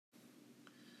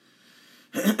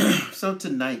So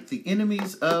tonight, the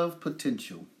enemies of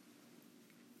potential.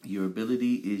 Your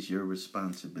ability is your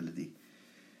responsibility.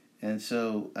 And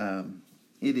so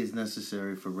it is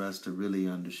necessary for us to really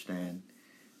understand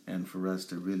and for us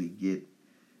to really get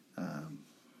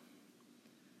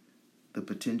the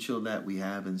potential that we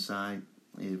have inside.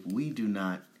 If we do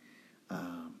not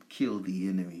kill the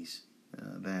enemies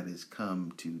that has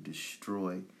come to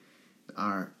destroy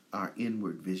our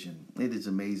inward vision, it is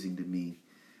amazing to me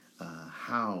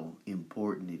how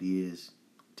important it is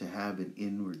to have an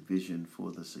inward vision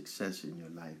for the success in your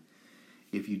life.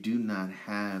 If you do not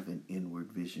have an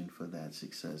inward vision for that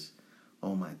success,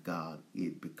 oh my God,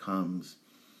 it becomes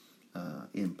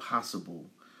impossible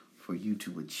for you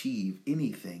to achieve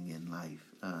anything in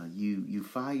life. You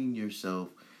find yourself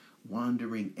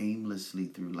wandering aimlessly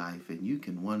through life, and you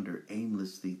can wander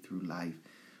aimlessly through life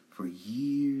for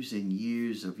years and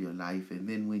years of your life, and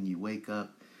then when you wake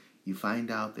up, you find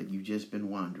out that you've just been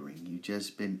wandering. You've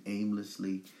just been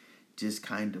aimlessly just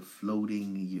kind of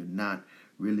floating. You're not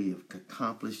really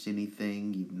accomplished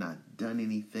anything. You've not done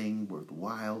anything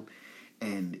worthwhile.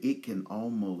 And it can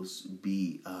almost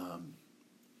be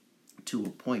to a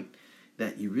point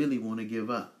that you really want to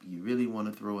give up. You really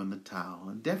want to throw in the towel.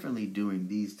 And definitely during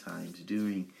these times,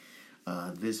 during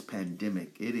this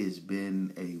pandemic, it has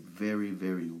been a very,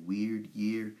 very weird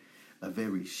year, a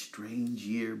very strange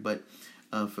year. But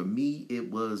for me, it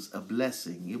was a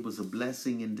blessing. It was a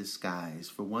blessing in disguise.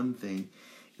 For one thing,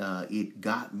 it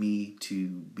got me to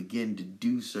begin to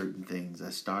do certain things. I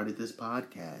started this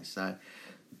podcast. I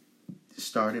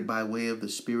started by way of the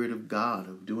Spirit of God,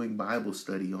 of doing Bible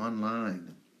study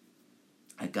online.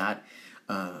 I got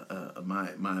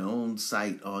my own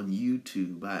site on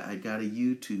YouTube. I got a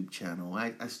YouTube channel.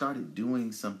 I started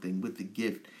doing something with the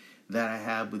gift that I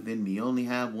have within me. I only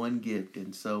have one gift,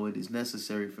 and so it is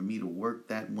necessary for me to work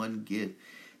that one gift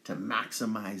to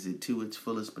maximize it to its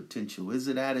fullest potential. Is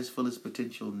it at its fullest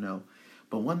potential? No.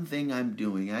 But one thing I'm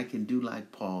doing, I can do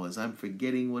like Paul, is I'm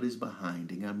forgetting what is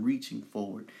behind, and I'm reaching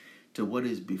forward to what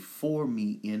is before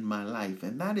me in my life.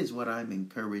 And that is what I'm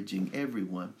encouraging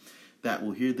everyone that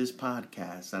will hear this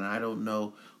podcast. And I don't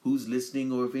know who's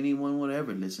listening or if anyone will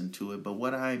ever listen to it, but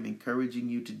what I'm encouraging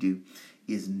you to do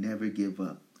is never give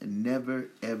up. Never,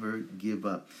 ever give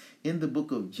up. In the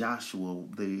book of Joshua,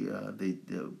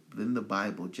 in the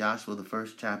Bible, Joshua, the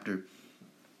first chapter,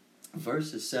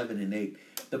 verses 7 and 8,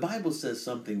 the Bible says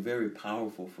something very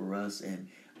powerful for us, and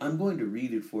I'm going to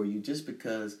read it for you just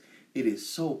because it is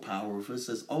so powerful. It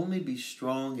says, "Only be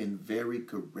strong and very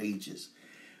courageous,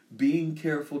 being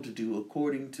careful to do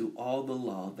according to all the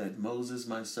law that Moses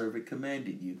my servant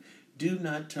commanded you. Do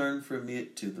not turn from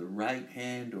it to the right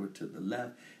hand or to the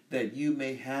left, that you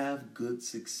may have good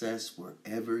success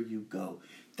wherever you go."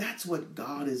 That's what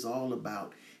God is all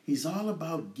about. He's all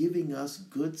about giving us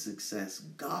good success,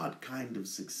 God kind of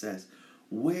success,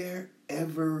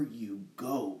 wherever you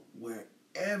go,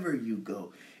 wherever you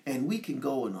go. And we can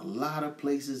go in a lot of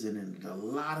places and in a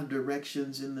lot of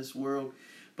directions in this world.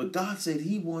 But God said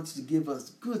He wants to give us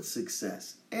good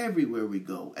success everywhere we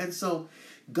go. And so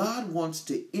God wants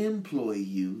to employ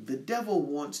you. The devil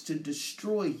wants to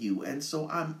destroy you. And so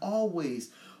I'm always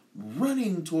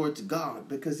running towards God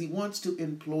because He wants to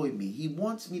employ me. He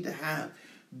wants me to have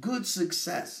good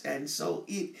success. And so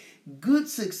good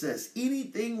success,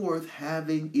 anything worth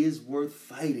having is worth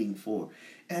fighting for.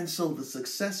 And so the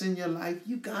success in your life,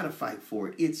 you got to fight for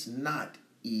it. It's not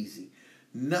easy.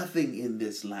 Nothing in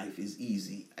this life is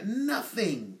easy.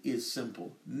 Nothing is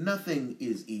simple. Nothing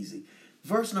is easy.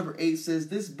 Verse number 8 says,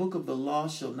 "This book of the law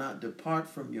shall not depart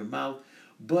from your mouth,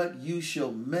 but you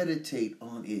shall meditate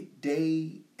on it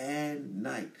day and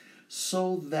night,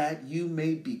 so that you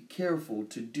may be careful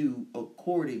to do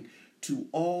according to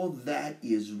all that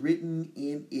is written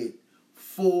in it.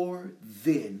 For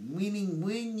then," meaning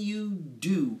when you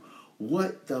do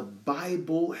what the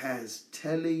Bible has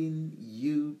telling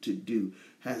you to do,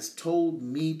 has told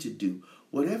me to do,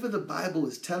 whatever the Bible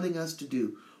is telling us to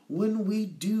do, when we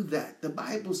do that, the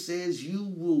Bible says you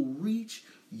will reach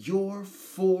your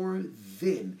for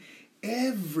then.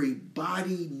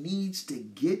 Everybody needs to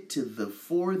get to the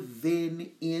for then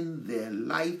in their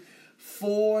life.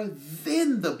 For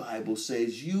then, the Bible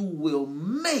says, you will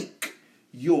make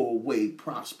your way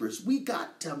prosperous. We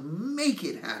got to make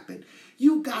it happen.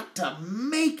 You got to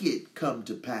make it come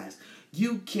to pass.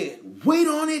 You can't wait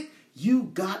on it. You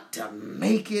got to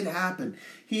make it happen.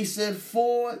 He said,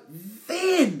 for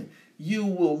then you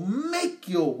will make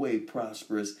your way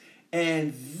prosperous,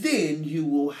 and then you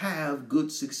will have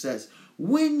good success.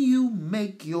 When you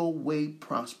make your way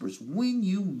prosperous, when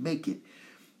you make it,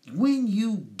 when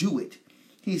you do it,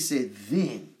 he said,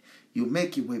 then You'll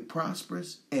make your way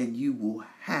prosperous, and you will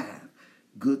have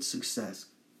good success.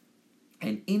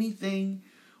 And anything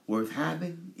worth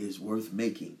having is worth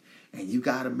making. And you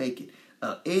got to make it.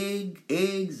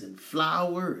 Eggs and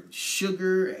flour and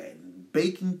sugar and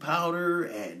baking powder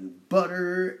and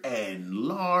butter and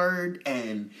lard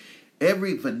and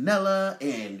every vanilla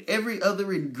and every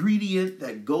other ingredient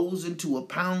that goes into a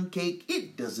pound cake,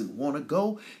 it doesn't want to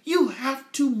go. You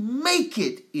have to make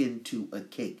it into a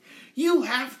cake. You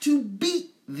have to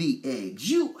beat the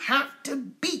eggs. You have to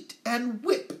beat and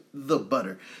whip the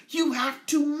butter. You have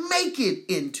to make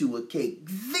it into a cake.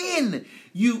 Then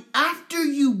after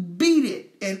you beat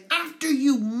it and after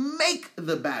you make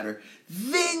the batter,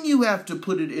 then you have to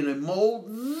put it in a mold.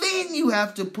 Then you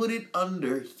have to put it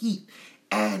under heat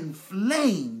and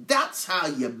flame. That's how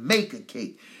you make a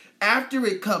cake. After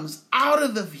it comes out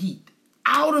of the heat,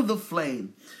 out of the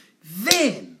flame,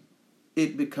 then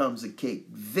it becomes a cake.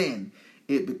 Then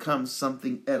it becomes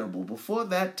something edible. Before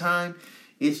that time,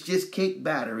 it's just cake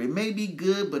batter. It may be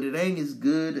good, but it ain't as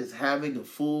good as having a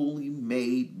fully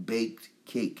made baked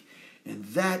cake. And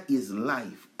that is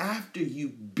life. After you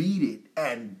beat it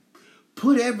and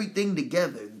put everything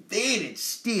together, then it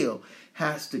still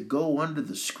has to go under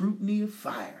the scrutiny of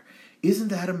fire. Isn't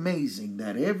that amazing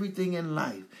that everything in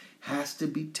life has to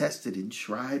be tested and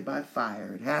tried by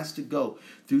fire? It has to go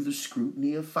through the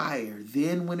scrutiny of fire.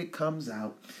 Then when it comes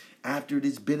out, after it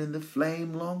has been in the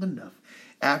flame long enough,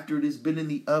 after it has been in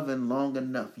the oven long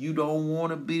enough, you don't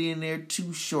want to be in there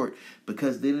too short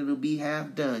because then it'll be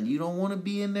half done. You don't want to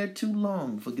be in there too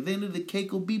long for then the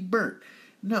cake will be burnt.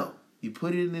 No, you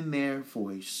put it in there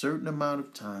for a certain amount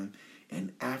of time,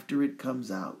 and after it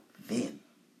comes out, then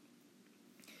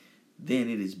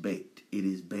it is baked. It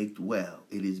is baked well.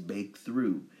 It is baked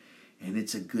through, and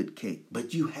it's a good cake.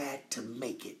 But you had to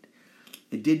make it.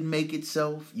 It didn't make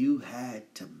itself. You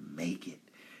had to make it.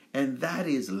 And that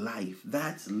is life.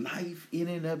 That's life in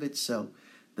and of itself.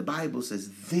 The Bible says,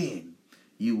 then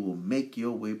you will make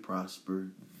your way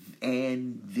prosper,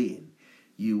 and then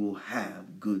you will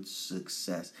have good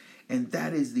success. And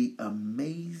that is the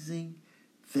amazing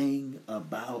thing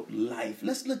about life.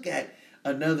 Let's look at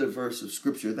another verse of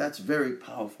scripture that's very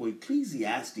powerful.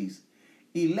 Ecclesiastes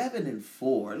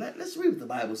 11:4. Let's read what the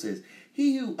Bible says.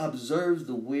 He who observes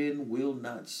the wind will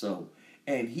not sow,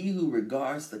 and he who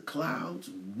regards the clouds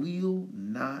will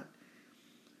not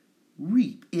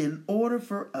reap. In order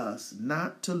for us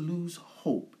not to lose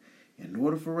hope,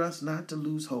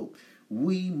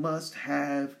 we must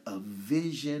have a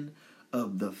vision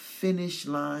of the finish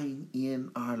line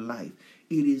in our life.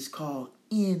 It is called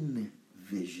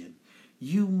envision.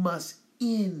 You must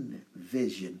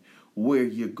envision where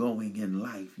you're going in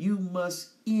life. You must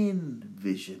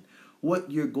envision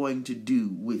what you're going to do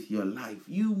with your life.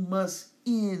 You must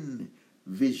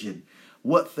envision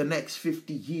what the next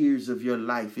 50 years of your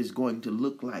life is going to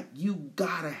look like. You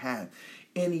gotta have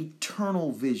an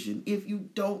eternal vision. If you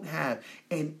don't have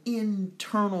an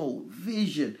internal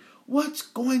vision, what's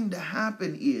going to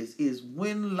happen is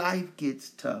when life gets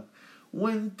tough,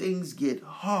 when things get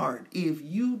hard, if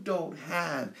you don't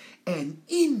have an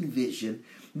envision,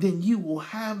 then you will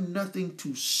have nothing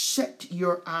to set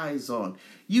your eyes on.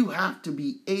 You have to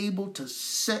be able to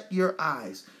set your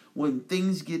eyes when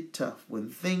things get tough, when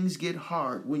things get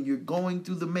hard, when you're going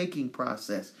through the making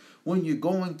process, when you're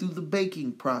going through the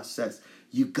baking process.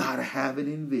 You got to have an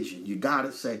envision. You got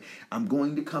to say, I'm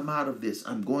going to come out of this.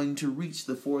 I'm going to reach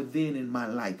the then in my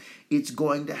life. It's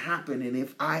going to happen. And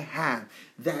if I have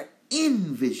that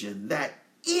envision, that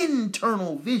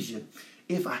internal vision,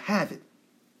 if I have it,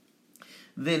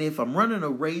 then if I'm running a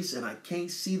race and I can't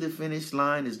see the finish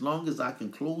line, as long as I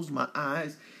can close my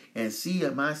eyes and see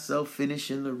myself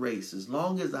finishing the race, as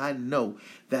long as I know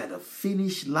that a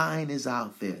finish line is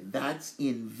out there, that's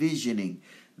envisioning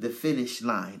the finish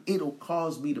line. It'll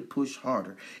cause me to push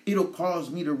harder. It'll cause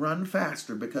me to run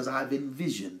faster because I've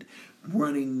envisioned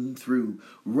running through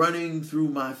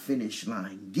my finish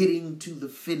line, getting to the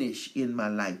finish in my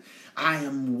life. I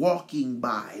am walking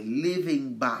by,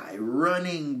 living by,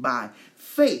 running by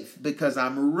faith because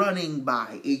I'm running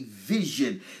by a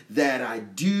vision that I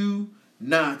do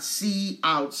not see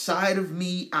outside of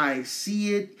me. I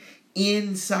see it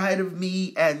inside of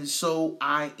me, and so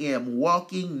I am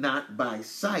walking not by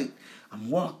sight. I'm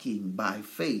walking by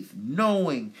faith,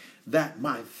 knowing that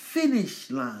my finish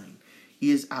line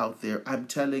is out there. I'm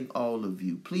telling all of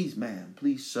you, please, ma'am,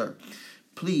 please, sir,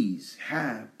 please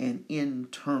have an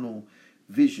internal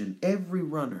vision. Every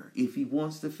runner, if he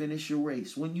wants to finish a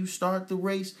race, when you start the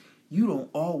race, you don't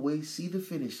always see the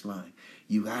finish line.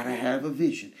 You got to have a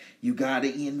vision. You got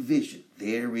to envision.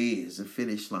 There is a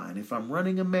finish line. If I'm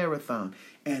running a marathon,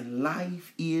 and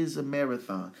life is a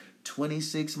marathon,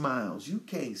 26 miles, you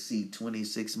can't see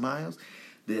 26 miles.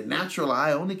 The natural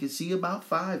eye only can see about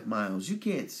 5 miles. You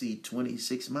can't see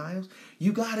 26 miles.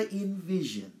 You got to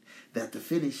envision that the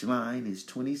finish line is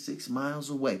 26 miles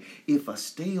away. If I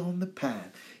stay on the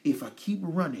path, if I keep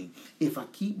running, if I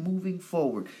keep moving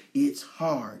forward, it's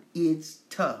hard, it's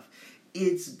tough,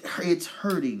 it's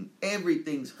hurting,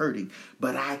 everything's hurting,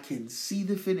 but I can see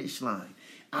the finish line.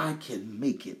 I can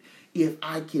make it. If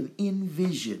I can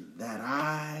envision that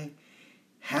I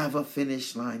have a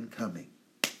finish line coming,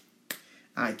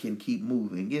 I can keep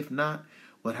moving. If not,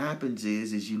 what happens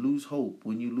is you lose hope.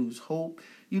 When you lose hope,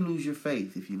 you lose your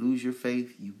faith. If you lose your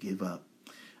faith, you give up.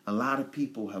 A lot of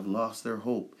people have lost their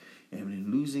hope. And in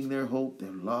losing their hope,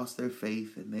 they've lost their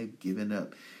faith and they've given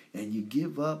up. And you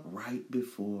give up right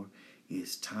before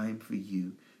it's time for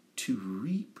you to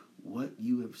reap what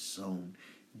you have sown.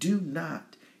 Do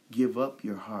not give up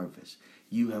your harvest.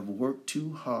 You have worked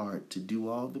too hard to do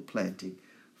all the planting.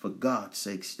 For God's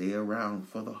sake, stay around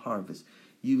for the harvest.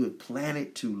 You have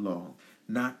planted too long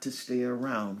not to stay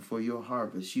around for your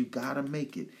harvest. You got to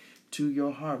make it to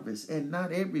your harvest. And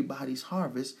not everybody's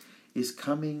harvest is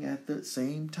coming at the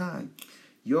same time.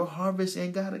 Your harvest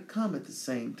ain't got to come at the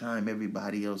same time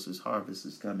everybody else's harvest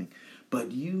is coming.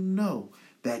 But you know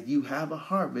that you have a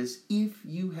harvest if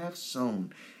you have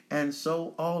sown. And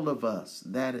so all of us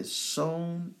that is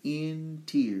sown in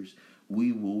tears,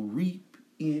 we will reap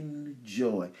in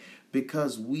joy,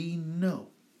 because we know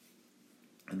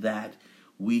that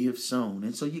we have sown.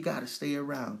 And so you got to stay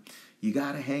around. You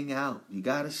got to hang out. You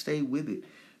got to stay with it,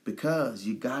 because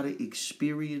you got to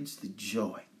experience the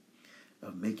joy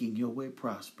of making your way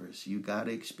prosperous. You got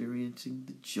to experiencing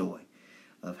the joy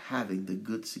of having the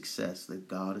good success that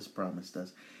God has promised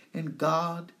us. And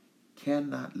God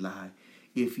cannot lie.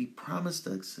 If he promised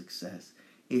us success,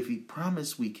 if he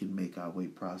promised we can make our way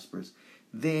prosperous,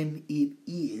 then it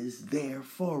is there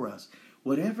for us.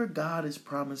 Whatever God has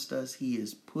promised us, he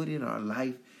has put in our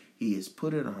life, he has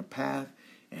put in our path,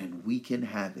 and we can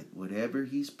have it. Whatever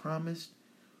he's promised,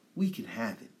 we can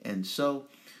have it. And so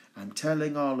I'm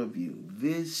telling all of you,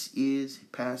 this is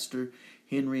Pastor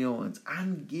Henry Owens.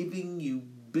 I'm giving you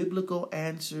biblical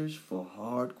answers for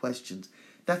hard questions.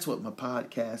 That's what my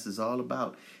podcast is all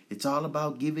about. It's all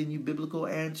about giving you biblical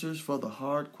answers for the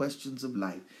hard questions of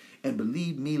life. And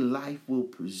believe me, life will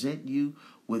present you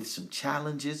with some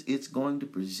challenges. It's going to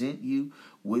present you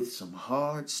with some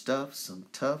hard stuff, some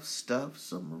tough stuff,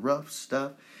 some rough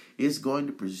stuff. It's going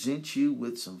to present you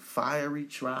with some fiery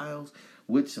trials,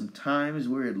 with some times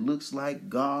where it looks like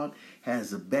God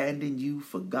has abandoned you,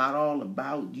 forgot all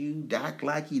about you, act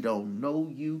like he don't know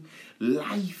you.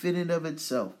 Life in and of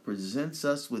itself presents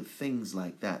us with things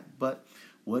like that. But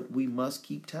what we must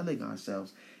keep telling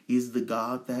ourselves is the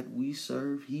God that we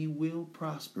serve, he will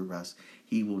prosper us.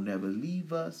 He will never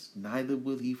leave us, neither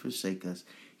will he forsake us.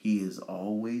 He is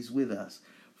always with us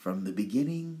from the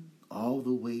beginning all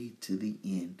the way to the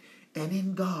end. And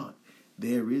in God,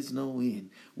 there is no end.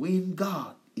 In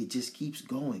God, it just keeps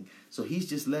going. So he's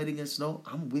just letting us know,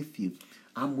 I'm with you.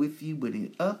 I'm with you when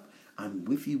you're up. I'm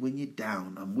with you when you're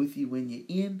down. I'm with you when you're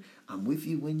in. I'm with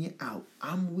you when you're out.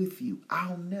 I'm with you.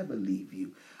 I'll never leave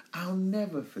you. I'll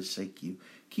never forsake you.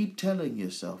 Keep telling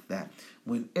yourself that.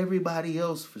 When everybody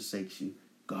else forsakes you,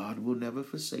 God will never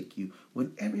forsake you.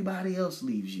 When everybody else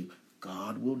leaves you,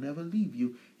 God will never leave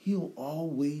you. He'll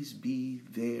always be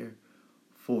there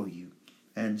for you.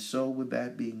 And so with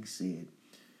that being said,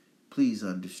 please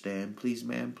understand, please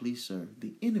ma'am, please sir,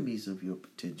 the enemies of your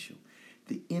potential.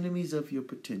 The enemies of your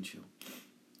potential.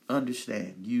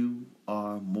 Understand, you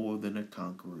are more than a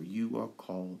conqueror. You are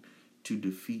called to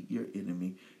defeat your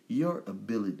enemy. Your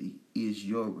ability is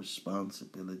your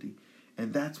responsibility.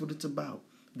 And that's what it's about.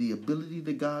 The ability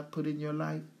that God put in your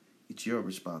life, it's your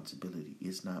responsibility.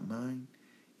 It's not mine.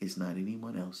 It's not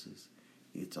anyone else's.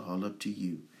 It's all up to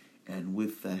you. And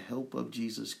with the help of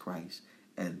Jesus Christ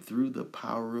and through the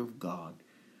power of God,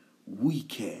 we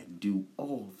can do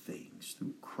all things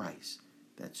through Christ